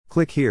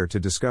Click here to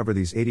discover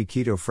these 80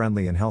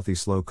 keto-friendly and healthy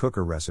slow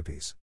cooker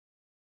recipes.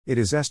 It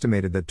is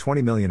estimated that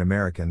 20 million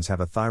Americans have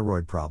a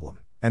thyroid problem,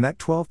 and that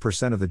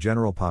 12% of the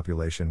general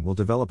population will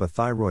develop a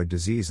thyroid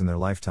disease in their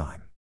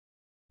lifetime.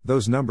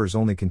 Those numbers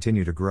only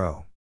continue to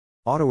grow.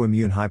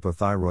 Autoimmune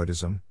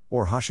hypothyroidism,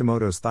 or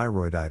Hashimoto's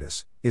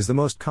thyroiditis, is the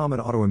most common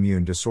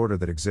autoimmune disorder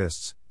that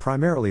exists,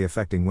 primarily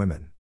affecting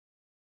women.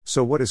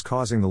 So what is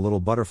causing the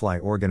little butterfly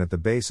organ at the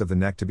base of the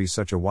neck to be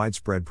such a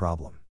widespread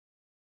problem?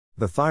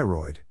 The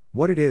thyroid,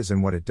 what it is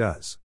and what it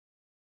does.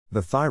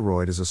 The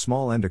thyroid is a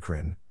small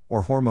endocrine,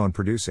 or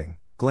hormone-producing,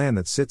 gland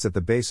that sits at the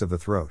base of the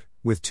throat,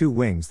 with two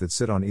wings that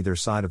sit on either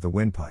side of the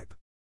windpipe.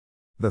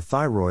 The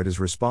thyroid is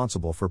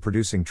responsible for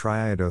producing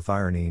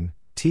triiodothyronine,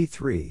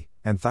 T3,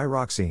 and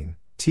thyroxine,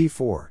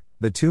 T4,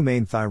 the two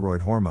main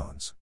thyroid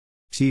hormones.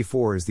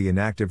 T4 is the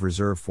inactive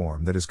reserve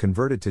form that is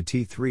converted to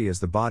T3 as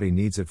the body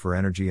needs it for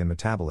energy and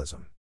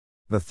metabolism.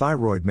 The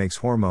thyroid makes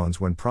hormones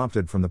when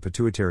prompted from the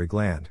pituitary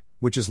gland,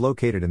 which is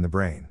located in the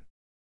brain.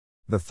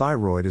 The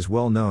thyroid is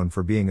well known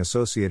for being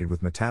associated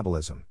with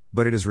metabolism,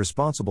 but it is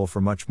responsible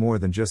for much more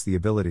than just the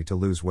ability to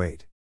lose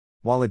weight.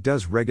 While it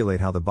does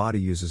regulate how the body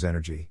uses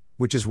energy,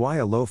 which is why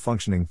a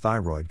low-functioning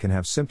thyroid can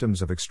have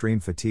symptoms of extreme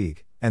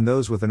fatigue, and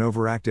those with an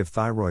overactive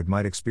thyroid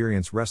might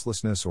experience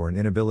restlessness or an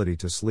inability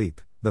to sleep,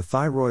 the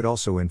thyroid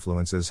also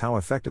influences how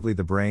effectively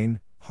the brain,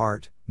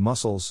 heart,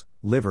 muscles,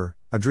 liver,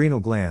 adrenal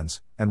glands,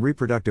 and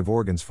reproductive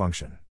organs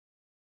function.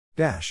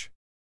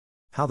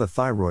 How the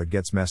thyroid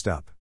gets messed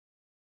up.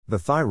 The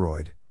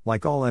thyroid,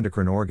 like all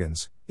endocrine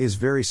organs, is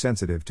very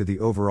sensitive to the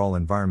overall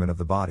environment of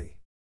the body.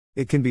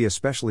 It can be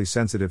especially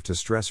sensitive to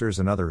stressors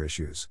and other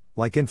issues,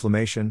 like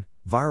inflammation,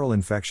 viral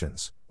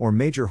infections, or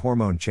major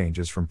hormone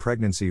changes from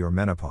pregnancy or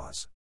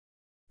menopause.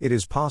 It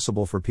is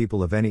possible for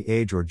people of any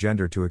age or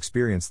gender to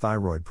experience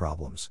thyroid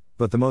problems,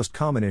 but the most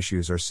common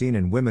issues are seen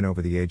in women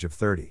over the age of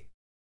 30.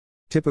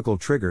 Typical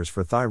triggers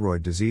for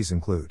thyroid disease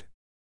include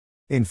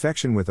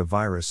infection with a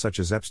virus such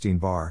as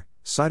Epstein-Barr,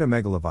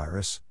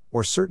 cytomegalovirus,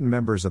 or certain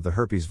members of the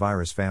herpes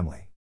virus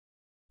family.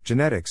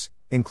 Genetics,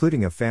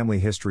 including a family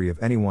history of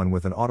anyone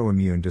with an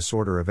autoimmune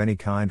disorder of any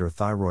kind or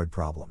thyroid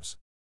problems.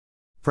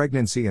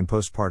 Pregnancy and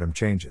postpartum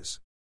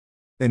changes.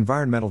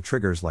 Environmental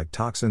triggers like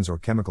toxins or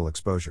chemical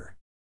exposure.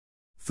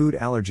 Food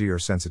allergy or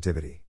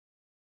sensitivity.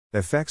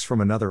 Effects from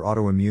another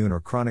autoimmune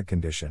or chronic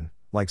condition,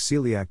 like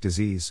celiac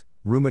disease,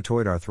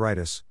 rheumatoid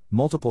arthritis,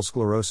 multiple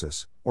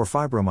sclerosis, or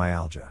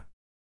fibromyalgia.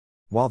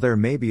 While there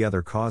may be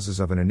other causes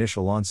of an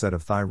initial onset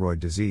of thyroid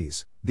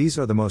disease, these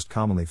are the most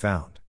commonly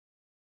found.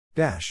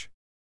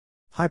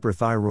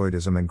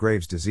 Hyperthyroidism and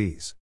Graves'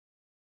 disease.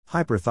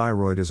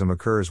 Hyperthyroidism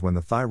occurs when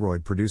the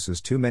thyroid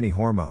produces too many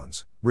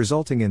hormones,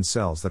 resulting in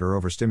cells that are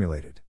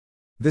overstimulated.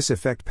 This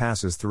effect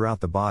passes throughout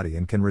the body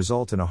and can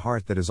result in a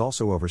heart that is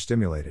also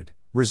overstimulated,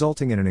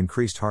 resulting in an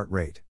increased heart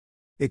rate.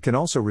 It can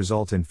also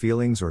result in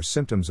feelings or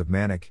symptoms of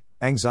manic,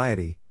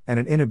 anxiety, and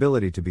an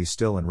inability to be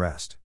still and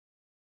rest.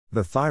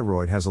 The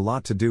thyroid has a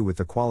lot to do with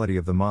the quality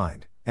of the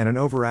mind, and an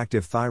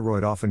overactive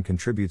thyroid often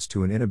contributes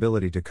to an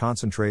inability to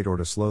concentrate or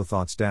to slow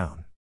thoughts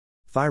down.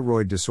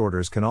 Thyroid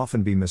disorders can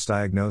often be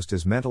misdiagnosed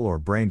as mental or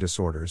brain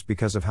disorders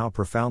because of how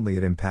profoundly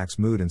it impacts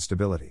mood and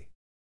stability.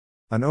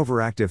 An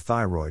overactive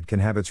thyroid can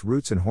have its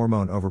roots in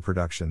hormone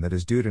overproduction that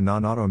is due to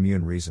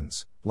non-autoimmune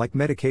reasons, like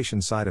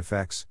medication side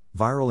effects,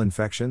 viral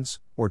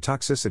infections, or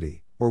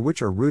toxicity, or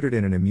which are rooted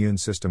in an immune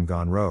system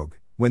gone rogue,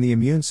 when the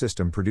immune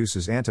system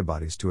produces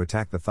antibodies to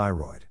attack the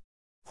thyroid.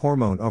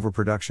 Hormone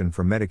overproduction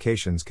from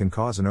medications can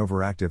cause an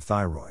overactive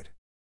thyroid.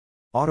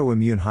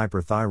 Autoimmune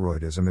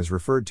hyperthyroidism is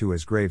referred to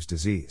as Graves'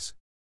 disease.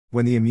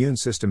 When the immune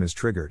system is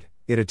triggered,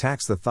 it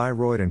attacks the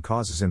thyroid and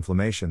causes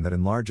inflammation that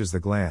enlarges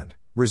the gland,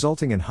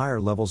 resulting in higher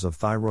levels of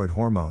thyroid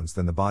hormones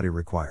than the body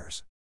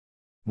requires.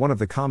 One of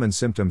the common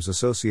symptoms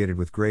associated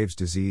with Graves'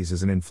 disease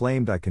is an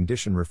inflamed eye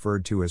condition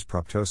referred to as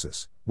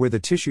proptosis, where the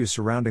tissue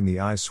surrounding the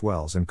eyes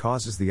swells and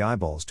causes the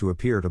eyeballs to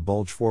appear to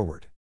bulge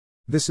forward.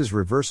 This is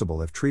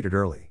reversible if treated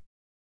early.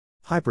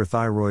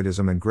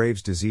 Hyperthyroidism and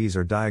Graves' disease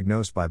are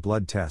diagnosed by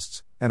blood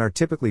tests, and are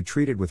typically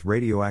treated with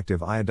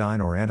radioactive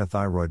iodine or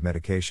antithyroid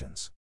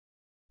medications.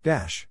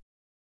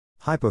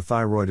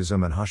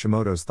 Hypothyroidism and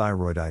Hashimoto's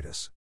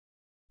thyroiditis.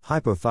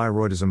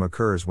 Hypothyroidism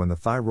occurs when the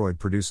thyroid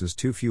produces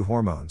too few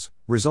hormones,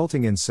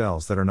 resulting in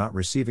cells that are not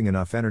receiving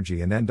enough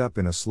energy and end up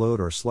in a slowed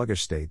or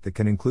sluggish state that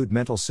can include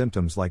mental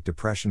symptoms like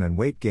depression and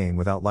weight gain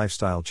without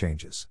lifestyle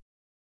changes.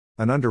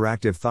 An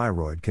underactive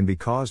thyroid can be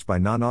caused by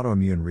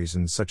non-autoimmune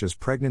reasons such as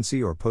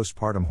pregnancy or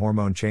postpartum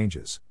hormone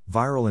changes,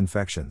 viral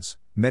infections,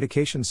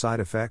 medication side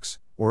effects,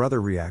 or other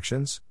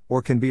reactions,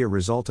 or can be a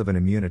result of an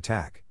immune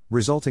attack,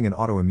 resulting in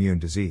autoimmune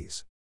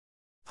disease.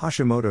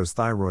 Hashimoto's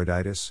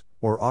thyroiditis,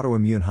 or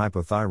autoimmune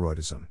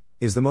hypothyroidism,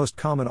 is the most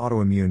common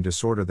autoimmune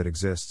disorder that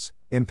exists,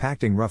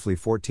 impacting roughly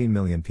 14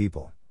 million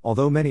people,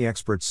 although many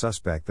experts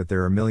suspect that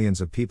there are millions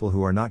of people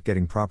who are not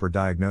getting proper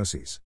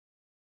diagnoses.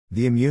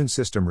 The immune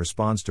system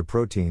responds to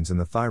proteins in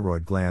the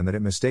thyroid gland that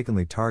it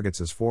mistakenly targets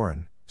as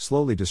foreign,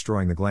 slowly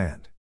destroying the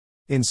gland.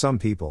 In some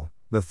people,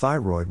 the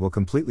thyroid will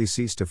completely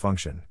cease to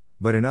function,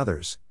 but in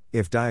others,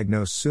 if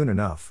diagnosed soon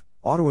enough,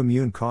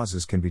 autoimmune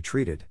causes can be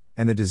treated,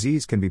 and the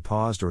disease can be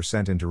paused or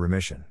sent into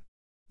remission.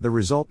 The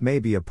result may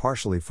be a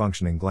partially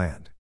functioning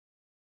gland.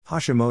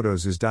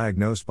 Hashimoto's is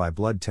diagnosed by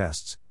blood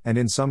tests, and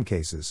in some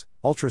cases,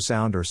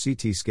 ultrasound or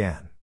CT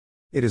scan.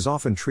 It is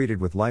often treated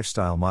with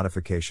lifestyle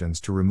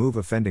modifications to remove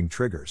offending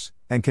triggers,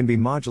 and can be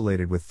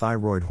modulated with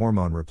thyroid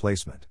hormone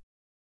replacement.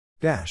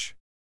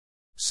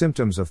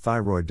 Symptoms of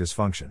thyroid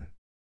dysfunction.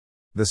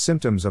 The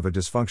symptoms of a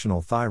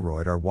dysfunctional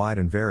thyroid are wide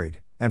and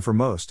varied, and for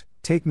most,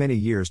 take many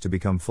years to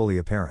become fully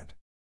apparent.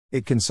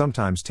 It can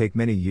sometimes take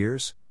many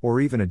years, or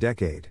even a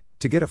decade,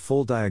 to get a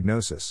full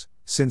diagnosis,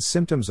 since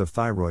symptoms of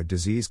thyroid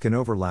disease can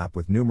overlap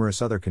with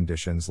numerous other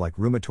conditions like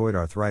rheumatoid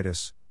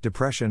arthritis,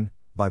 depression,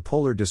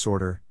 bipolar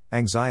disorder,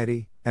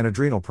 anxiety, and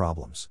adrenal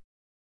problems.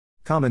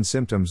 Common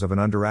symptoms of an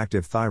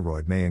underactive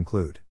thyroid may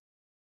include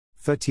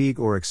fatigue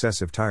or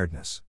excessive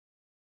tiredness,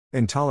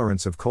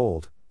 intolerance of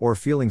cold, or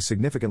feeling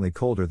significantly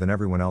colder than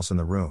everyone else in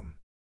the room,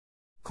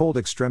 cold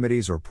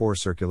extremities or poor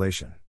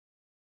circulation,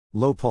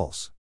 low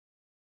pulse,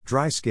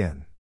 dry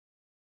skin,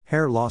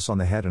 hair loss on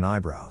the head and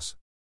eyebrows,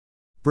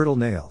 brittle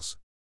nails,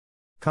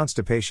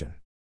 constipation,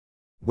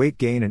 weight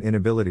gain and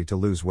inability to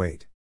lose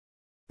weight,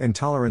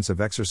 intolerance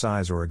of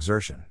exercise or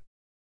exertion,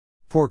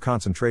 poor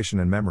concentration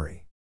and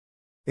memory,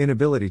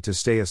 inability to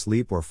stay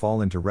asleep or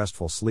fall into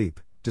restful sleep,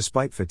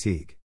 despite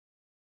fatigue,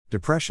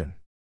 depression.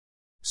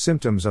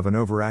 Symptoms of an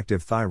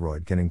overactive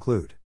thyroid can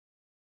include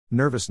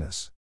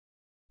nervousness,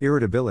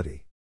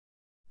 irritability,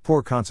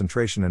 poor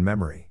concentration and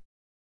memory,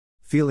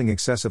 feeling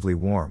excessively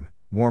warm,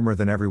 warmer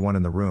than everyone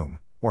in the room,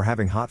 or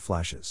having hot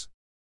flashes,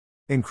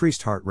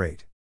 increased heart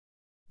rate,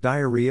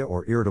 diarrhea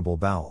or irritable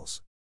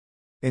bowels,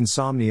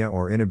 insomnia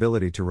or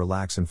inability to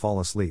relax and fall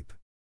asleep,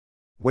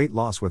 weight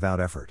loss without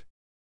effort,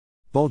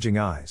 bulging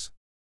eyes,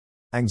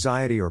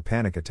 anxiety or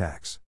panic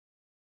attacks,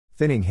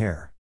 thinning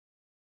hair,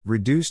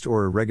 reduced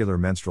or irregular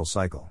menstrual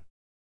cycle.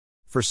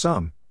 For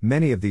some,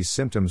 many of these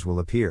symptoms will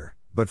appear,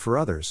 but for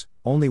others,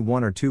 only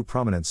one or two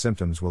prominent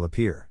symptoms will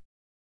appear.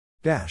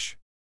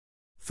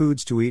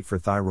 Foods to eat for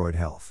thyroid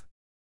health.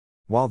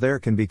 While there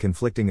can be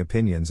conflicting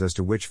opinions as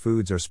to which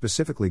foods are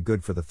specifically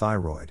good for the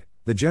thyroid,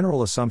 the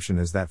general assumption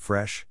is that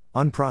fresh,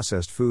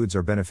 unprocessed foods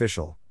are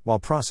beneficial, while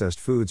processed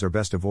foods are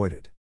best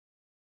avoided.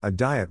 A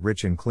diet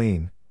rich in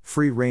clean,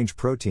 free-range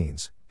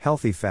proteins,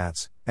 healthy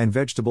fats, and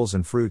vegetables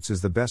and fruits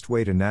is the best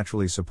way to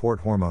naturally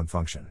support hormone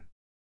function.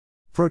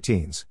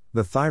 Proteins.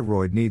 The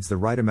thyroid needs the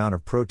right amount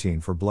of protein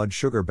for blood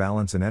sugar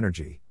balance and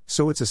energy,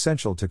 so it's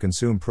essential to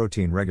consume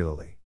protein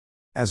regularly.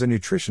 As a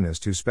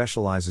nutritionist who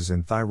specializes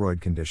in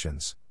thyroid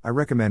conditions, I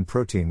recommend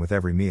protein with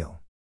every meal.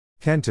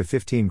 10 to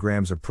 15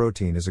 grams of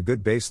protein is a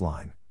good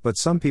baseline, but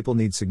some people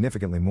need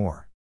significantly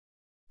more.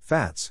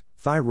 Fats.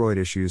 Thyroid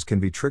issues can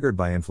be triggered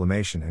by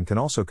inflammation and can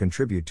also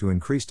contribute to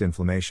increased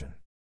inflammation.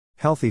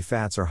 Healthy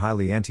fats are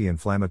highly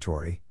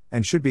anti-inflammatory,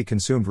 and should be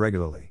consumed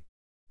regularly.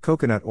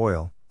 Coconut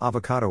oil,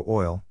 avocado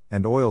oil,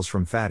 and oils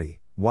from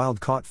fatty,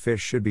 wild-caught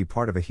fish should be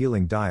part of a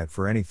healing diet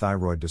for any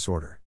thyroid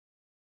disorder.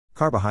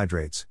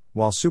 Carbohydrates.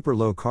 While super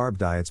low-carb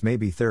diets may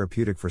be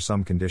therapeutic for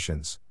some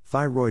conditions,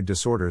 thyroid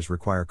disorders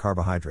require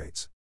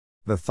carbohydrates.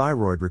 The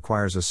thyroid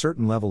requires a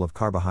certain level of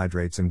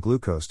carbohydrates and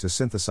glucose to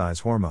synthesize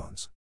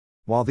hormones.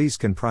 While these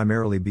can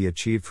primarily be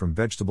achieved from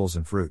vegetables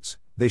and fruits,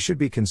 they should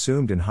be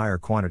consumed in higher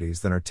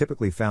quantities than are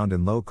typically found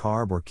in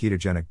low-carb or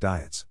ketogenic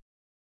diets.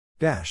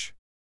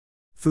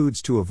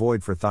 Foods to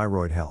avoid for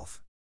thyroid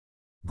health.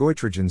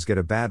 Goitrogens get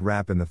a bad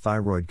rap in the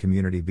thyroid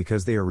community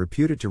because they are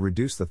reputed to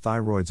reduce the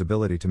thyroid's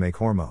ability to make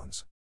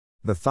hormones.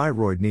 The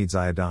thyroid needs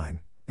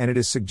iodine, and it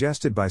is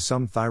suggested by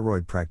some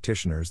thyroid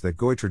practitioners that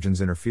goitrogens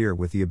interfere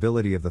with the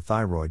ability of the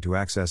thyroid to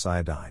access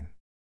iodine.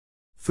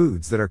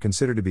 Foods that are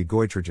considered to be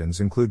goitrogens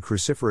include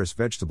cruciferous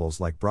vegetables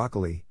like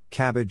broccoli,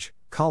 cabbage,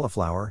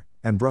 cauliflower,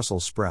 and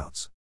Brussels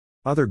sprouts.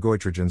 Other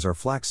goitrogens are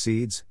flax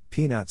seeds,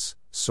 peanuts,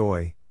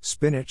 soy,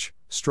 spinach,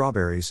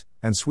 strawberries,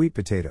 and sweet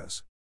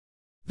potatoes.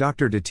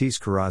 Dr. Datis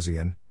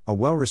Karazian, a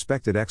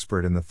well-respected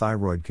expert in the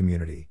thyroid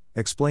community,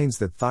 explains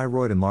that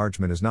thyroid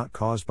enlargement is not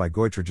caused by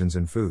goitrogens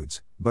in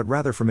foods, but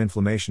rather from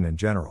inflammation in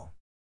general.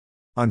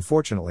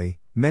 Unfortunately,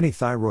 many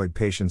thyroid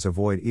patients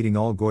avoid eating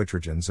all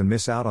goitrogens and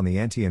miss out on the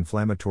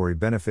anti-inflammatory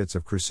benefits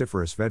of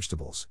cruciferous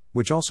vegetables,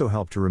 which also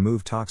help to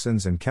remove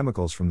toxins and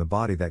chemicals from the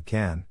body that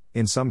can,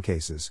 in some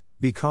cases,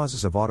 be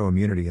causes of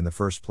autoimmunity in the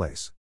first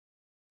place.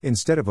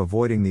 Instead of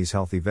avoiding these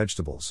healthy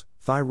vegetables,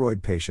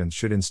 thyroid patients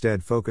should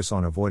instead focus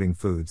on avoiding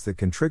foods that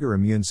can trigger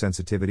immune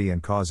sensitivity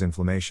and cause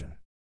inflammation.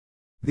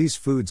 These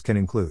foods can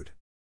include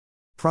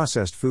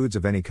processed foods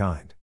of any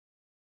kind,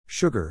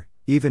 sugar,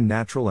 even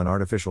natural and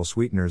artificial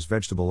sweeteners,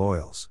 vegetable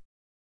oils,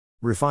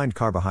 refined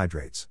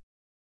carbohydrates,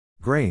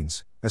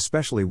 grains,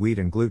 especially wheat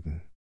and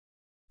gluten,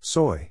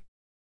 soy,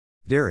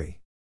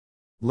 dairy,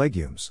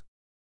 legumes.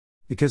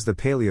 Because the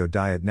paleo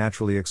diet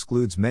naturally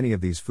excludes many of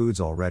these foods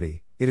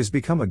already, it has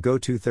become a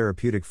go-to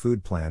therapeutic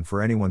food plan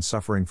for anyone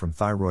suffering from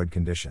thyroid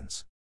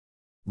conditions.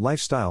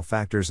 Lifestyle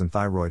factors and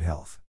thyroid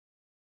health.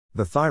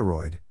 The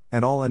thyroid,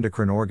 and all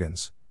endocrine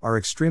organs, are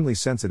extremely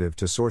sensitive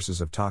to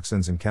sources of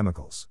toxins and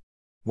chemicals.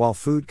 While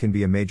food can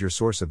be a major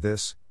source of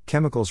this,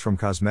 chemicals from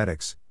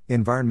cosmetics,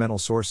 environmental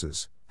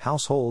sources,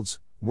 households,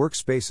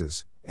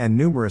 workspaces, and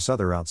numerous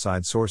other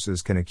outside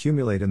sources can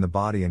accumulate in the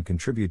body and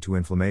contribute to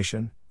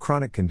inflammation,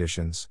 chronic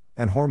conditions,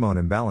 and hormone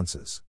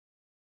imbalances.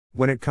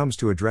 When it comes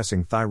to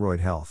addressing thyroid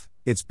health,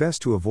 it's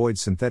best to avoid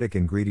synthetic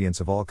ingredients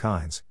of all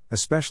kinds,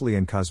 especially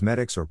in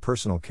cosmetics or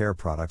personal care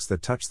products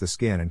that touch the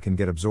skin and can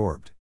get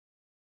absorbed.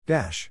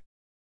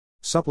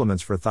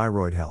 Supplements for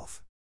thyroid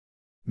health.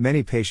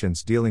 Many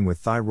patients dealing with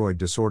thyroid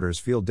disorders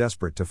feel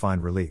desperate to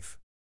find relief.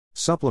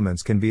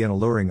 Supplements can be an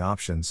alluring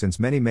option since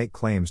many make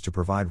claims to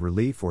provide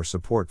relief or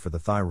support for the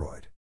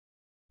thyroid.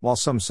 While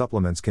some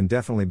supplements can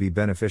definitely be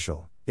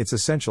beneficial, it's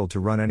essential to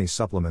run any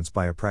supplements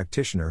by a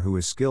practitioner who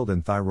is skilled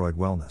in thyroid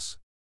wellness.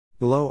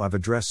 Below I've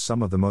addressed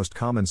some of the most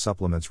common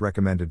supplements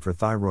recommended for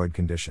thyroid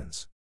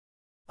conditions.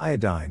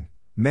 Iodine.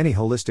 Many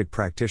holistic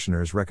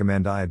practitioners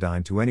recommend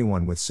iodine to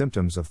anyone with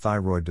symptoms of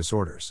thyroid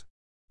disorders.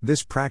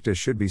 This practice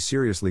should be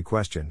seriously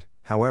questioned,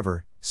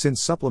 however,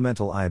 since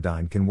supplemental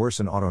iodine can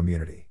worsen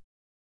autoimmunity.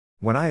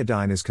 When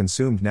iodine is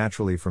consumed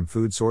naturally from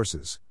food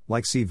sources,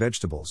 like sea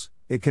vegetables,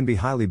 it can be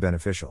highly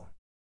beneficial.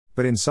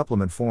 But in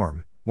supplement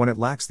form, when it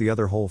lacks the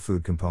other whole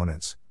food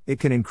components, it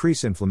can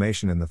increase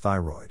inflammation in the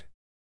thyroid.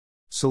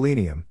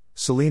 Selenium.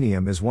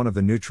 Selenium is one of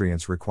the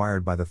nutrients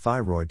required by the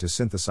thyroid to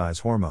synthesize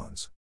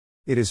hormones.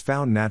 It is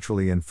found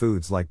naturally in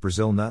foods like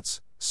Brazil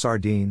nuts,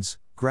 sardines,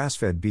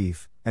 grass-fed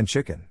beef, and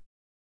chicken.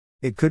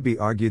 It could be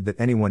argued that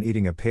anyone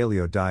eating a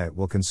paleo diet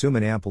will consume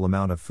an ample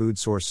amount of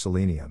food-source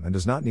selenium and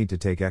does not need to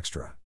take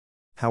extra.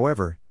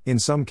 However, in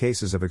some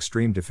cases of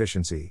extreme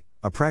deficiency,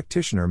 a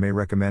practitioner may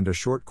recommend a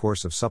short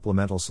course of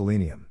supplemental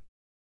selenium.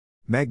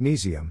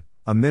 Magnesium,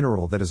 a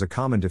mineral that is a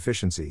common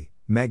deficiency.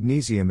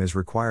 Magnesium is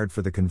required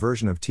for the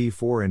conversion of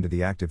T4 into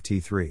the active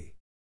T3.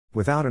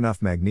 Without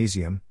enough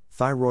magnesium,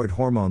 thyroid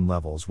hormone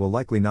levels will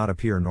likely not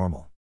appear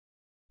normal.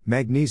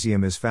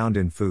 Magnesium is found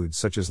in foods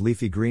such as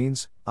leafy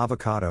greens,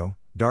 avocado,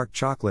 dark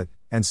chocolate,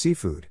 and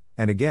seafood,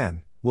 and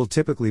again, will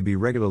typically be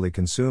regularly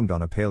consumed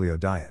on a paleo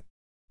diet.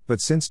 But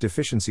since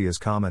deficiency is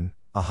common,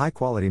 a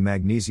high-quality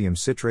magnesium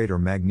citrate or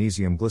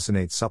magnesium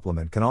glycinate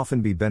supplement can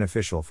often be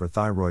beneficial for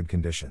thyroid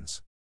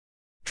conditions.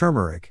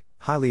 Turmeric,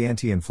 highly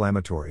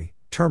anti-inflammatory.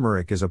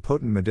 Turmeric is a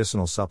potent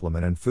medicinal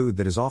supplement and food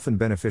that is often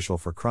beneficial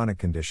for chronic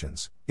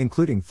conditions,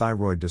 including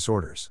thyroid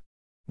disorders.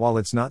 While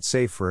it's not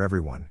safe for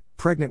everyone,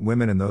 pregnant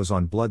women and those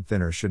on blood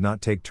thinners should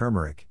not take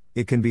turmeric.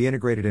 It can be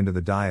integrated into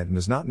the diet and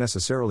does not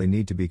necessarily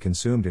need to be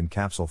consumed in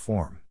capsule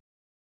form.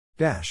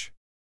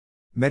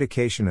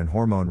 Medication and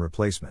hormone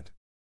replacement.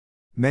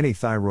 Many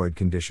thyroid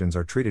conditions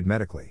are treated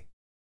medically.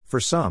 For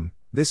some,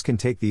 this can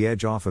take the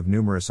edge off of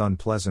numerous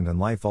unpleasant and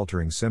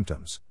life-altering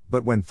symptoms,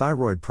 but when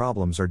thyroid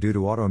problems are due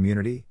to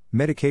autoimmunity,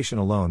 medication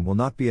alone will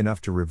not be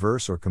enough to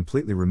reverse or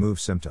completely remove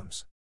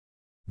symptoms.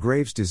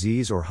 Graves'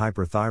 disease or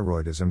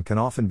hyperthyroidism can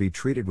often be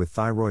treated with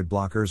thyroid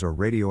blockers or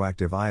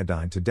radioactive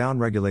iodine to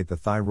downregulate the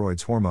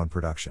thyroid's hormone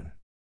production.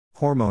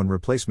 Hormone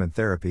replacement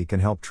therapy can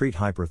help treat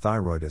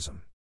hyperthyroidism.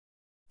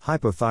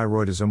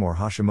 Hypothyroidism or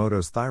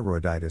Hashimoto's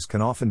thyroiditis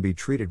can often be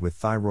treated with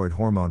thyroid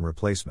hormone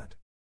replacement.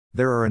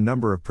 There are a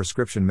number of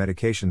prescription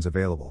medications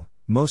available,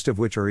 most of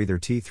which are either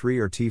T3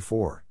 or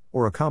T4,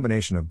 or a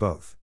combination of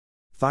both.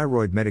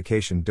 Thyroid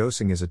medication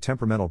dosing is a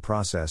temperamental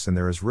process and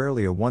there is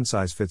rarely a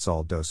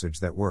one-size-fits-all dosage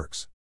that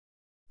works.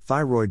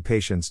 Thyroid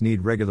patients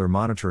need regular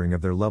monitoring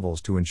of their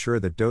levels to ensure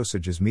that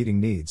dosage is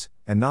meeting needs,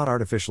 and not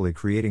artificially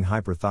creating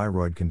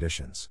hyperthyroid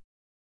conditions.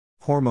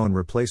 Hormone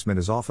replacement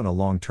is often a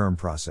long-term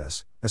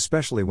process,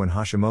 especially when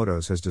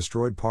Hashimoto's has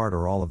destroyed part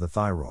or all of the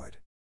thyroid.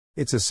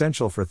 It's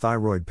essential for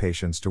thyroid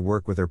patients to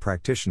work with their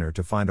practitioner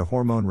to find a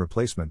hormone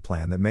replacement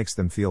plan that makes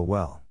them feel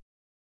well.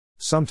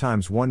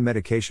 Sometimes one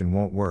medication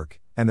won't work,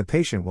 and the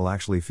patient will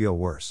actually feel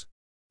worse.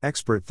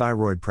 Expert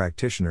thyroid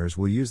practitioners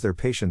will use their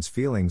patients'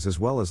 feelings as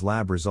well as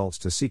lab results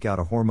to seek out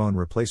a hormone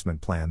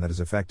replacement plan that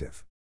is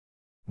effective.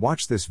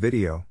 Watch this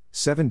video,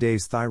 7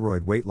 Days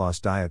Thyroid Weight Loss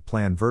Diet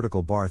Plan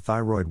Vertical Bar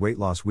Thyroid Weight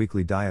Loss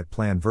Weekly Diet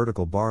Plan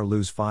Vertical Bar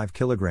Lose 5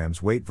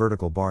 kg Weight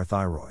Vertical Bar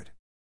Thyroid.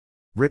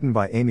 Written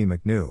by Amy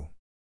McNew.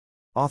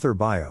 Author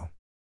bio.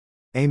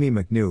 Amy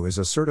McNew is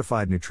a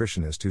certified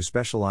nutritionist who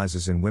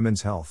specializes in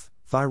women's health,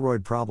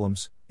 thyroid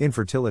problems,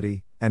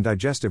 infertility, and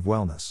digestive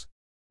wellness.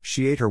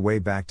 She ate her way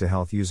back to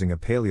health using a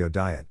paleo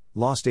diet,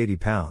 lost 80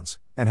 pounds,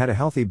 and had a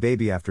healthy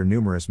baby after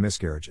numerous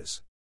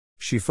miscarriages.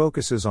 She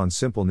focuses on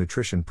simple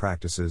nutrition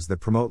practices that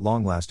promote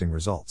long-lasting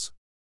results.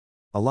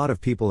 A lot of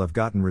people have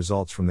gotten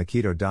results from the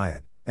keto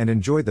diet, and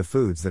enjoyed the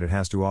foods that it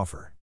has to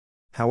offer.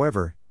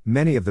 However,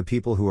 many of the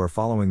people who are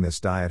following this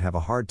diet have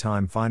a hard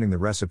time finding the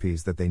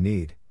recipes that they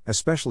need,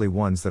 especially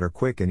ones that are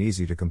quick and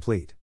easy to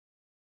complete.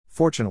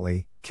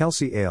 Fortunately,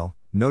 Kelsey Ale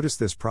noticed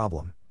this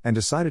problem, and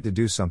decided to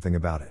do something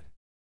about it.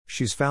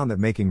 She's found that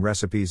making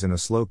recipes in a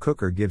slow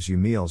cooker gives you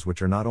meals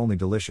which are not only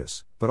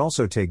delicious, but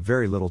also take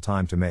very little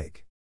time to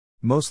make.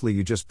 Mostly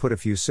you just put a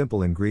few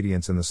simple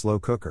ingredients in the slow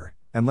cooker,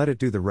 and let it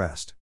do the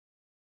rest.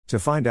 To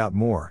find out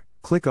more,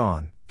 click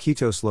on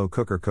Keto Slow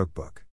Cooker Cookbook.